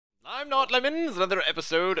I'm Not Lemon. It's another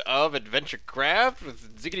episode of Adventurecraft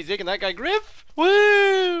with Ziggity Zig and that guy Griff.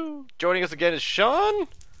 Woo! Joining us again is Sean.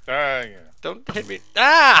 Yeah. Don't hit me.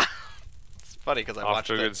 Ah! It's funny because Off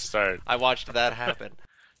to a good start. I watched that happen.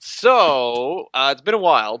 So, it's been a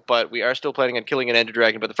while, but we are still planning on killing an ender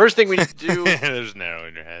dragon. But the first thing we need to do... There's an arrow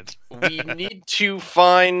in your head. we need to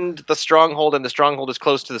find the stronghold, and the stronghold is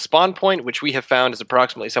close to the spawn point, which we have found is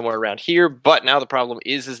approximately somewhere around here. But now the problem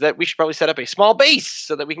is that we should probably set up a small base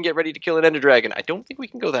so that we can get ready to kill an ender dragon. I don't think we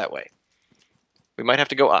can go that way. We might have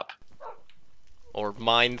to go up. Or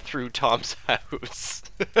mine through Tom's house.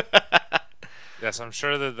 Yes, I'm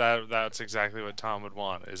sure that's exactly what Tom would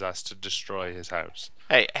want, is us to destroy his house.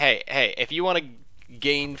 Hey, if you want to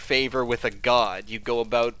gain favor with a god, you go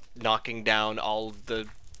about knocking down all the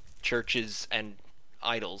churches and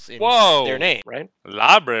idols in their name, right?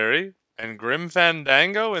 Library and Grim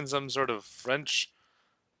Fandango in some sort of French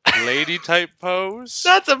lady-type pose?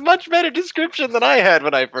 That's a much better description than I had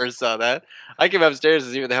when I first saw that. I came upstairs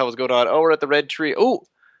to see what the hell was going on. Oh, we're at the red tree. Oh,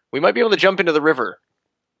 we might be able to jump into the river.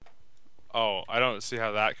 Oh, I don't see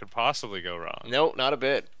how that could possibly go wrong. No, not a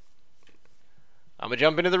bit. I'm gonna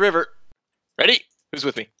jump into the river. Ready? Who's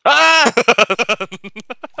with me? Ah!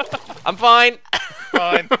 I'm fine.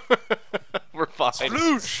 Fine. We're fine.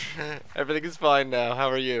 Sploosh! Everything is fine now. How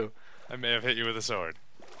are you? I may have hit you with a sword.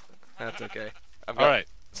 That's okay. Alright,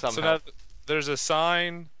 so somehow. now there's a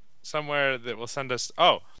sign somewhere that will send us...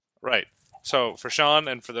 Oh, right. So, for Sean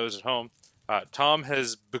and for those at home, Tom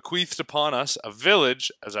has bequeathed upon us a village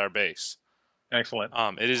as our base. Excellent.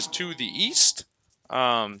 It is to the east,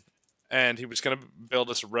 and he was going to build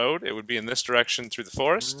us a road. It would be in this direction through the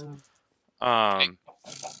forest. Stop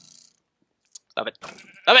it.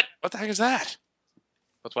 Stop it! What the heck is that?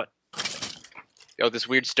 What's what? Oh, this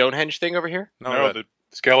weird Stonehenge thing over here? No, the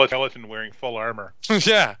skeleton wearing full armor.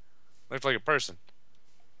 Yeah, looked like a person.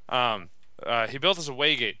 He built us a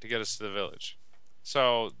waygate to get us to the village.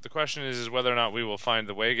 So the question is whether or not we will find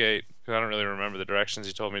the waygate, because I don't really remember the directions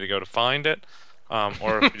he told me to go to find it,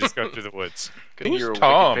 or if we just go through the woods. Who's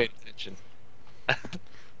Tom? Paying attention.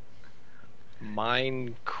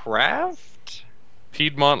 Minecraft?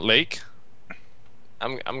 Piedmont Lake.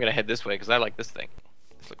 I'm gonna head this way because I like this thing.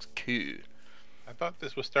 This looks cool. I thought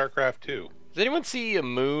this was StarCraft 2. Does anyone see a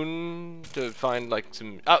moon to find like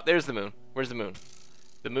some? Oh, there's the moon. Where's the moon?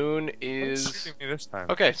 The moon is. What's shooting me this time?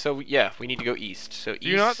 Okay, so yeah, we need to go east. So east. Do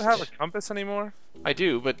you not have a compass anymore? I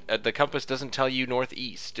do, but the compass doesn't tell you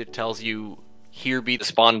northeast. It tells you here be the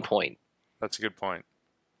spawn point. That's a good point.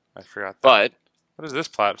 I forgot that. But What is this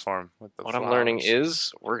platform with the what flowers? I'm learning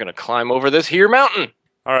is we're gonna climb over this here mountain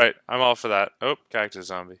Alright, I'm all for that. Oh, cactus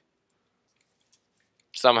zombie.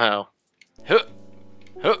 somehow. Huh.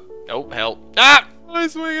 Huh. Oh hell! Ah! I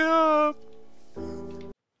swing it up!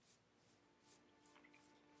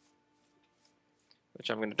 Which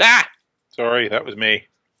I'm gonna. Ah! Sorry, that was me.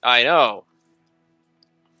 I know.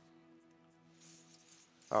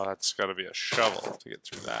 Oh, that's gotta be a shovel to get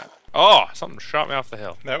through that. Oh, something shot me off the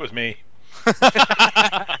hill. That was me.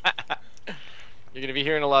 You're gonna be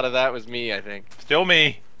hearing a lot of that was me, I think. Still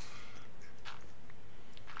me.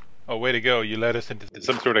 Oh, way to go. You led us into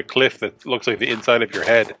some sort of cliff that looks like the inside of your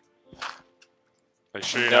head. Are you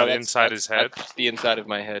sure you're No, not that's- inside his head? That's just the inside of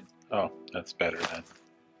my head. Oh, that's better then.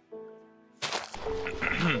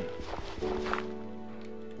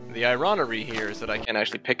 The irony here is that I can't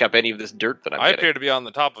actually pick up any of this dirt that I'm I getting. appear to be on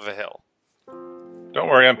the top of a hill. Don't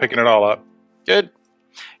worry, I'm picking it all up. Good.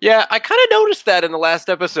 Yeah, I kind of noticed that in the last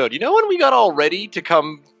episode. You know when we got all ready to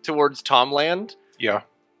come towards Tomland? Yeah.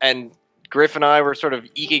 And Griff and I were sort of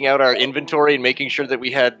eking out our inventory and making sure that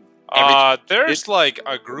we had... There's like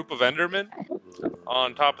a group of Endermen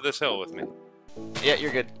on top of this hill with me. Yeah,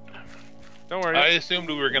 you're good. Don't worry. I assumed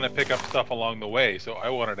we were going to pick up stuff along the way, so I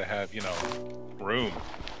wanted to have, room.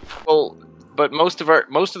 Well, but most of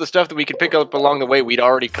the stuff that we could pick up along the way, we'd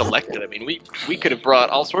already collected. I mean, we could have brought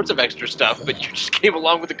all sorts of extra stuff, but you just came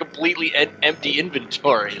along with a completely empty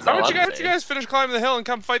inventory. How about you guys finish climbing the hill and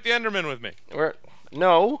come fight the Enderman with me?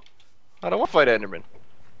 No, I don't want to fight Enderman.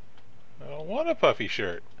 I don't want a puffy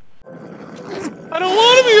shirt. I don't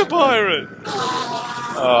want to be a pirate!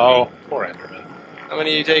 Oh, poor Enderman. How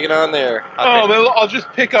many are you taking on there? I'll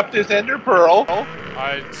just pick up this Ender Pearl.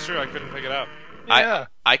 It's true, I couldn't pick it up. Yeah.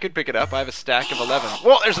 I could pick it up. I have a stack of 11.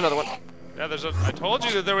 Whoa, there's another one. Yeah, I told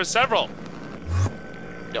you that there were several.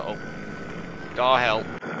 Uh-oh. Oh, hell.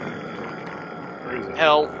 Where is it?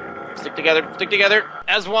 Hell. Stick together,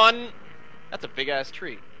 as one. That's a big-ass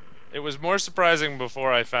tree. It was more surprising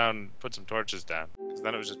before I put some torches down. Because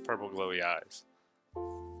then it was just purple glowy eyes.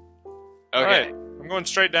 Okay. Alright, I'm going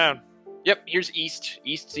straight down. Yep, here's east.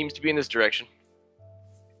 East seems to be in this direction.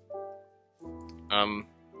 I'm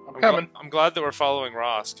coming. I'm glad that we're following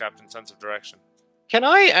Ross, Captain Sense of Direction. Can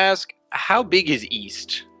I ask, how big is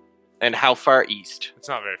east? And how far east? It's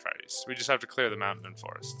not very far east. We just have to clear the mountain and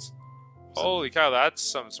forests. Holy cow, that's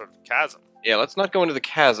some sort of chasm. Yeah, let's not go into the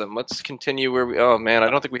chasm. Let's continue where we... Oh, man, I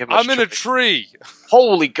don't think we have much I'm in a choice. tree!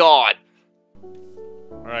 Holy God!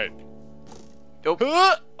 Alright. Nope.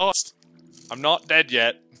 Oh, I'm not dead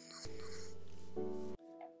yet.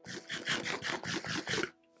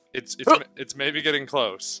 It's maybe getting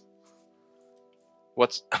close.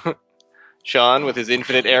 What's... Sean with his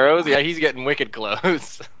infinite arrows? Yeah, he's getting wicked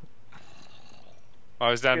close. Oh, I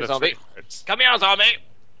was down Here, to zombie. 3 hearts. Come here, zombie!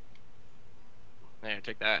 There,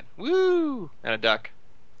 take that. Woo! And a duck.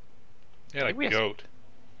 Yeah, like a goat.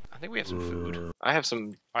 I think we have some food. I have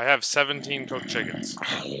some... I have 17 cooked chickens.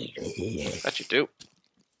 That you do.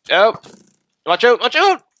 Oh! Watch out! Watch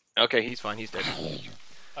out! Okay, he's fine. He's dead.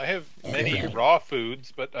 I have many raw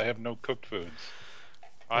foods, but I have no cooked foods.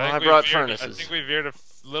 I we brought veered, furnaces. I think we veered a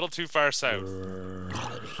little too far south.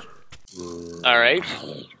 Alright.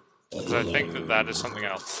 Because I think that is something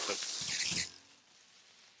else.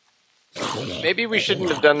 Maybe we shouldn't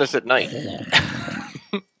have done this at night.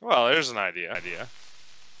 Well, there's an idea.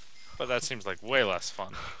 But that seems like way less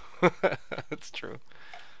fun. That's true.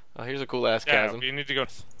 Oh, here's a cool ass Yeah, chasm. you need to go...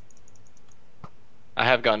 I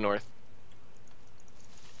have gone north.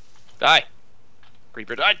 Die!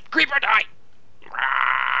 Creeper die! Creeper die!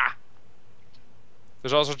 Rah!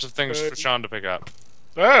 There's all sorts of things for Sean to pick up.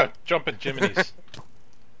 Ah! Jumping chimneys.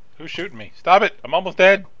 Who's shooting me? Stop it! I'm almost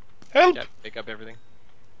dead! Help! Yeah, pick up everything.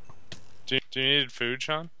 Do you need food,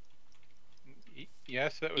 Sean?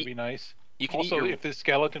 Yes, that would be nice. You can Also, eat your... if this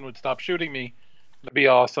skeleton would stop shooting me, that'd be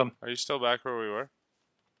awesome. Are you still back where we were?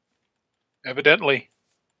 Evidently.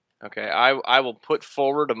 Okay, I will put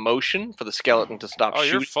forward a motion for the skeleton to stop Oh,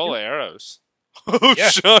 shooting. you're full of arrows. Oh, Yeah.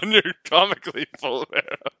 Sean, you're comically full of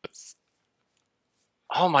arrows.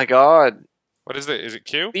 Oh my god. What is it? Is it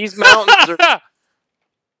Q? These mountains are...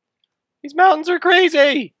 These mountains are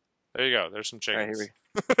crazy! There you go. There's some Alright, chickens.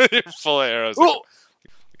 here You're full of arrows. we... Like, Ooh!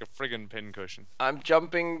 like a friggin' pincushion. I'm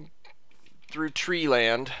jumping through tree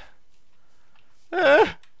land.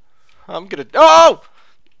 I'm gonna... Oh!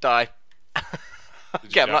 Die.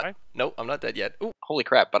 Did you I'm die? not... Nope, I'm not dead yet. Ooh, holy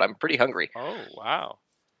crap, but I'm pretty hungry. Oh, wow.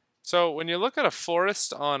 So when you look at a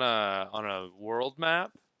forest on a world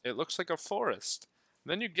map, it looks like a forest.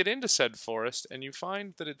 Then you get into said forest and you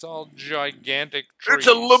find that it's all gigantic trees. It's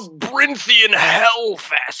a labyrinthian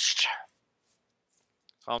hellfest!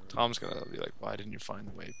 Tom's gonna be like, why didn't you find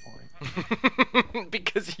the waypoint?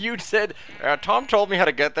 Because you said, Tom told me how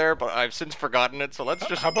to get there, but I've since forgotten it, so let's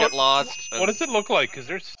just How about- get lost. What does it look like? Because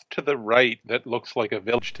there's to the right that looks like a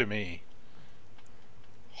village to me.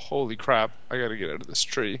 Holy crap, I gotta get out of this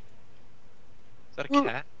tree. Is that a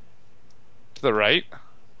cat? To the right?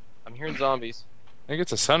 I'm hearing zombies. I think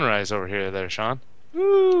it's a sunrise over here there, Sean.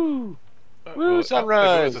 Woo! Woo, If it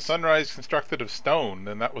sunrise! was a sunrise constructed of stone,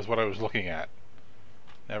 then that was what I was looking at.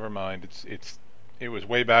 Never mind. It was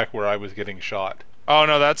way back where I was getting shot. Oh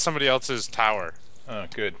no, that's somebody else's tower. Oh,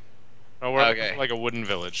 good. No, we're Okay. like a wooden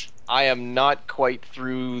village. I am not quite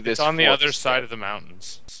through this It's on the other forest side yet. of the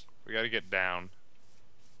mountains. We gotta get down.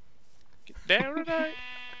 Get down tonight.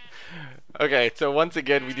 Okay, so once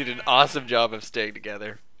again, we did an awesome job of staying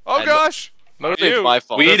together. Oh And gosh! Mostly it's You. my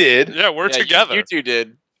fault. We did. Yeah, we're Yeah, together. You two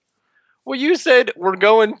did. Well, you said we're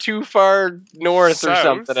going too far north or South.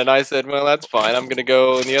 something, and I said, well, that's fine. I'm going to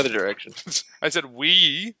go in the other direction. I said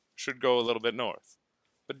we should go a little bit north.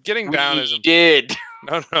 But getting down We is did.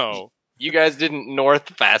 no. You guys didn't north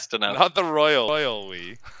fast enough. Not the royal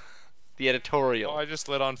we. The editorial. Oh, I just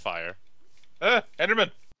lit on fire.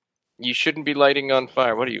 Enderman. You shouldn't be lighting on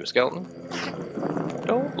fire. What are you, a skeleton?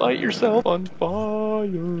 Don't light yourself on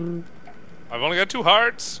fire. I've only got 2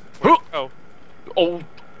 hearts. Huh. Oh, Oh.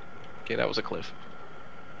 Okay, that was a cliff.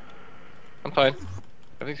 I'm fine.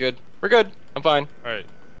 Everything's good. We're good. I'm fine. all right.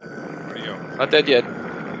 There you go. Not dead yet.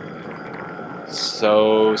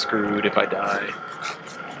 So screwed if I die.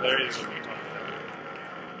 There you go.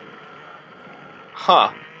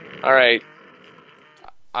 Huh. Alright.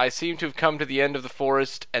 I seem to have come to the end of the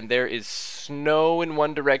forest, and there is snow in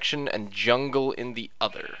one direction and jungle in the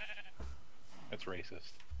other. That's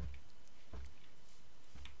racist.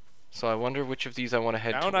 So I wonder which of these I want to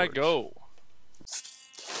head Down towards. I go.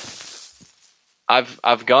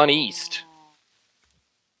 I've gone east.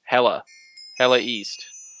 Hella east.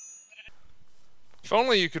 If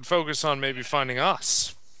only you could focus on maybe finding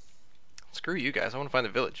us. Screw you guys. I want to find the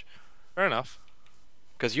village. Fair enough.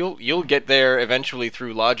 Because you'll get there eventually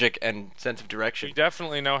through logic and sense of We direction.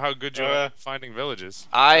 definitely know how good you are at finding villages.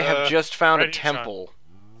 I have just found a right here, Sean. temple.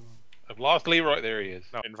 I've lost Leroy. There he is.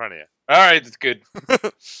 No, in front of you. All right, it's good.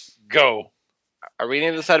 Go. Are we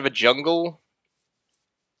near the side of a jungle?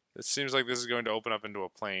 It seems like this is going to open up into a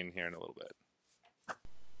plane here in a little bit.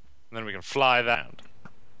 And then we can fly that.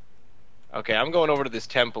 Okay, I'm going over to this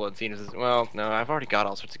temple and seeing if this... Well, no, I've already got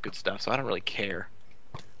all sorts of good stuff, so I don't really care.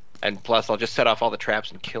 And plus, I'll just set off all the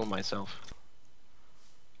traps and kill myself.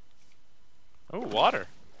 Oh, water.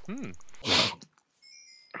 Hmm.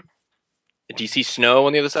 Do you see snow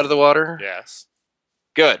on the other side of the water? Yes.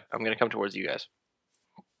 Good. I'm going to come towards you guys.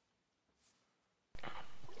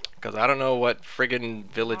 Because I don't know what friggin'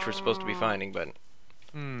 village we're supposed to be finding, but...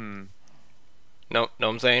 Hmm. Know what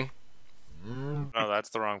I'm saying? No, that's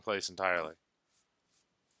the wrong place entirely.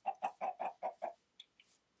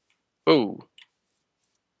 Ooh.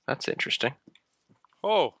 That's interesting.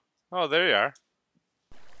 Oh. Oh, there you are.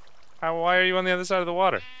 Why are you on the other side of the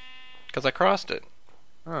water? Because I crossed it.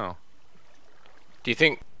 Oh. Do you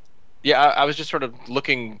think... Yeah, I was just sort of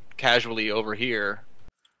looking casually over here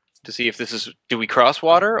to see if this is... Do we cross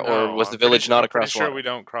water, or No, was the I'm pretty village sure- not I'm across pretty water? sure we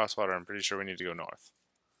don't cross water. I'm pretty sure we need to go north.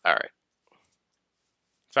 Alright.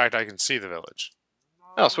 In fact, I can see the village.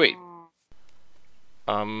 Oh, sweet.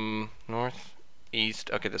 North, east...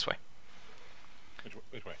 Okay, this way.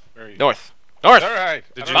 Which way? Where are you? North! North! All right.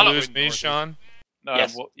 Did I you don't know lose what me, north is. Sean? No.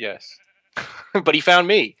 Yes. Well, yes. But he found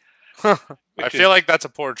me. I Which feel is- like that's a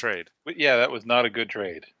poor trade. But yeah, that was not a good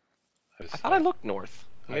trade. I thought I looked north.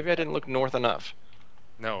 Maybe I didn't look north enough.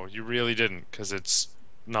 No, you really didn't, because it's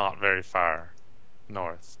not very far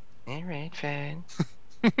north. Alright, fine.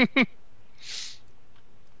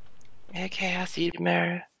 Okay, I'll see you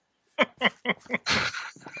tomorrow.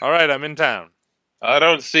 Alright, I'm in town. I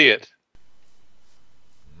don't see it.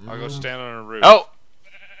 I'll go stand on a roof. Oh!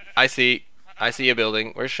 I see a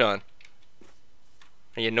building. Where's Sean?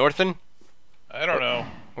 Are you northern? I don't know.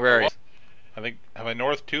 Where are you? I think, have I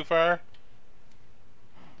north too far?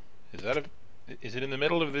 Is that a? Is it in the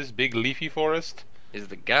middle of this big leafy forest? Is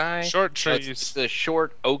the guy... Short No, trees. it's the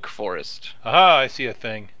short oak forest. Aha! I see a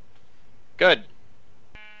thing. Good.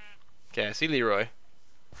 Okay, I see Leroy.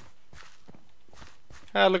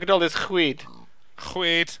 Ah, look at all this wheat.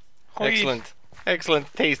 Wheat. Excellent.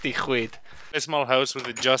 Excellent, tasty wheat. A small house with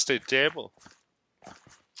a just a table.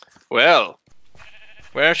 Well,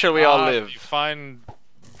 where shall we all live? You find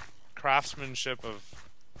craftsmanship of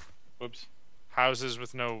Whoops. houses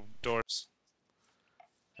with no doors.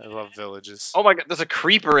 I love villages. Oh my god, there's a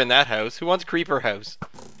creeper in that house. Who wants creeper house?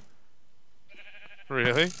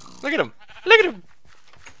 Really? Look at him. Look at him.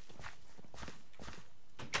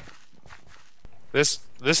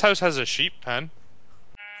 This house has a sheep pen.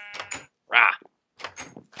 Rah.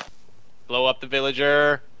 Blow up the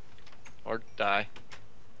villager. Or die.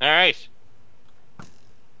 Alright.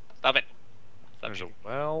 Stop it. Stop There's a shooting.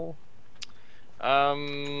 well.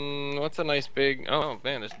 What's a nice big... Oh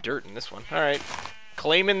man, there's dirt in this one. Alright.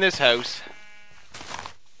 Claiming this house.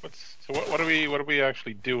 What are we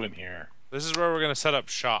actually doing here? This is where we're gonna set up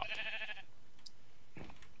shop.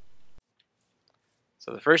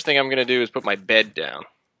 So the first thing I'm gonna do is put my bed down.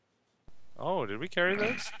 Oh, did we carry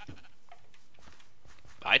those?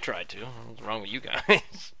 I tried to. What's wrong with you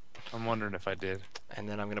guys? I'm wondering if I did. And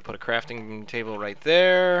then I'm gonna put a crafting table right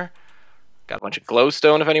there. Got a bunch of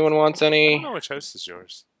glowstone if anyone wants I any. don't know which house is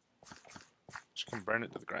yours. Just can burn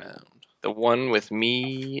it to the ground. The one with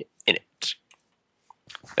me in it.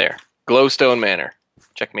 There. Glowstone Manor.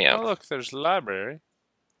 Check me Oh out. look, there's a library.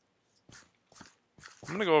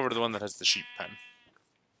 I'm gonna go over to the one that has the sheep pen.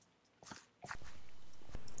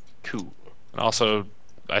 Cool. And also,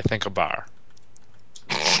 I think a bar.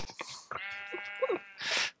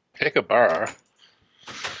 Pick a bar.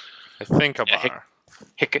 I think a Yeah, bar.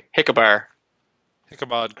 Hickabar.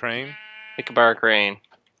 Ichabod Crane. Hickabar Crane.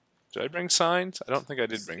 Did I bring signs? I don't think I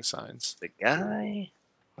did bring signs. The guy.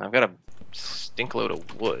 I've got a stink load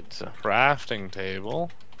of wood, so. Crafting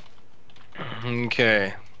table.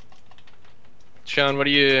 Okay. Sean, what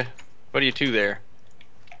do you two there?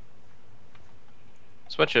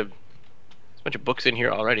 There's a bunch of books in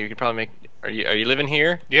here already. We could probably make. Are you living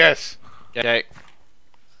here? Yes. Okay.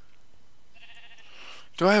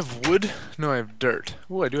 Do I have wood? No, I have dirt.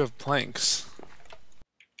 Oh, I do have planks.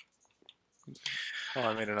 Oh,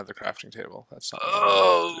 I made another crafting table. That's not what I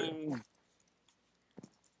wanted to do.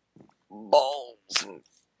 Balls.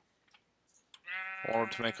 I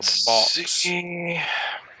wanted to make a box. See.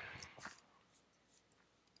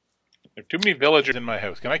 There are too many villagers in my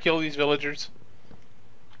house. Can I kill these villagers?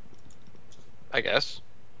 I guess.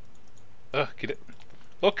 Ugh, get it.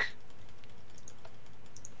 Look.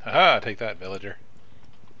 Haha, take that, villager.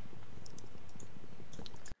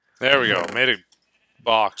 There we go. Made a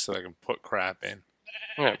box that I can put crap in.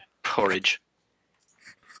 I'm gonna Porridge.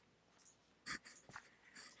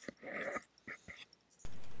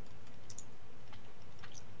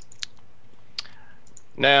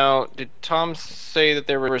 Now, did Tom say that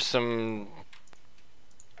there were some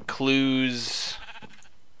clues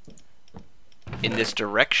in this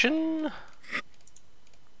direction?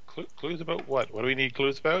 Clues about what? What do we need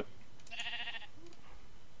clues about?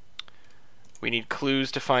 We need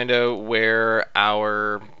clues to find out where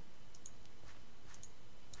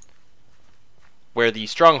the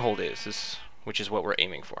stronghold is, which is what we're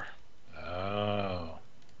aiming for. Oh.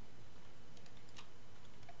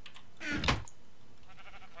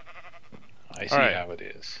 I see Alright. how it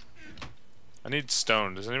is. I need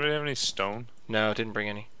stone. Does anybody have any stone? No, didn't bring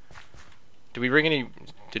any.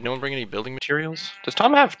 Did no one bring any building materials? Does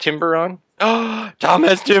Tom have timber on? Oh, Tom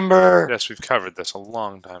has timber! Yes, we've covered this a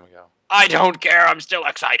long time ago. I don't care, I'm still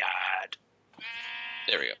excited!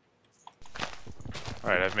 There we go.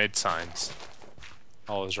 Alright, I've made signs.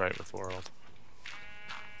 All is right with the world.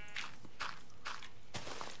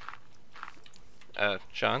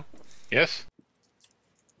 Sean? Yes?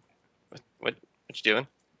 What you doing?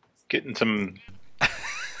 Getting some...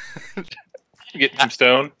 Getting some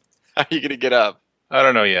stone? How are you gonna get up? I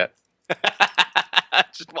don't know yet.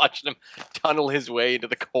 Just watching him tunnel his way into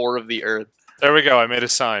the core of the earth. There we go. I made a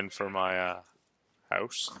sign for my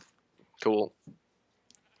house. Cool.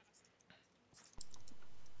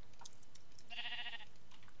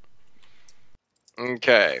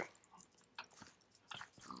 Okay.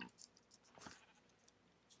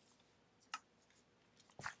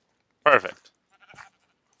 Perfect.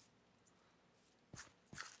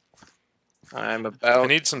 I'm about I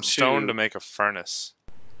need some stone to make a furnace.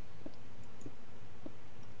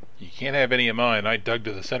 You can't have any of mine. I dug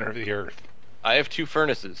to the center of the earth. I have 2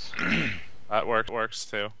 furnaces. That works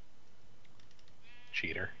too.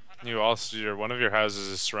 Cheater. One of your houses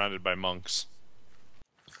is surrounded by monks.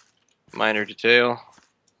 Minor detail.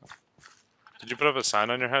 Did you put up a sign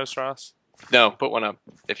on your house, Ross? No, put one up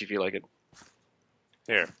if you feel like it.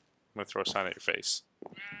 Here, I'm gonna throw a sign at your face.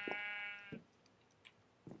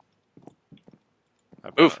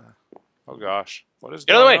 Oof. Oh gosh, what is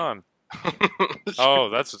Get out of the going on? Oh,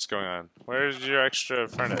 that's what's going on. Where's your extra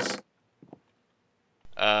furnace?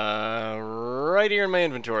 Right here in my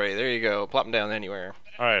inventory. There you go. Plop them down anywhere.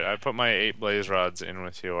 Alright, I put my 8 blaze rods in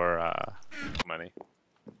with your money.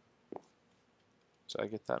 Did I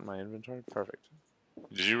get that in my inventory? Perfect.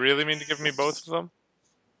 Did you really mean to give me both of them?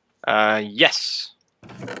 Yes.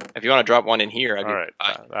 If you want to drop one in here, Alright,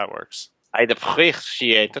 that works. I'd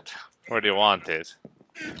appreciate it. Where do you want it?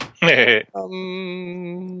 How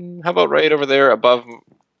about right over there above,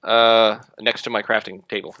 next to my crafting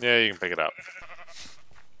table? Yeah, you can pick it up.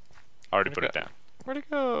 Already put it down. Where'd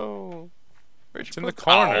it go? It's in the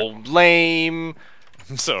corner. Oh, lame.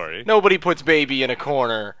 I'm sorry. Nobody puts baby in a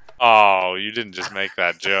corner. Oh, you didn't just make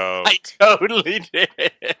that joke. I totally did.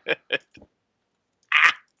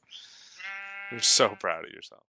 You're so proud of yourself.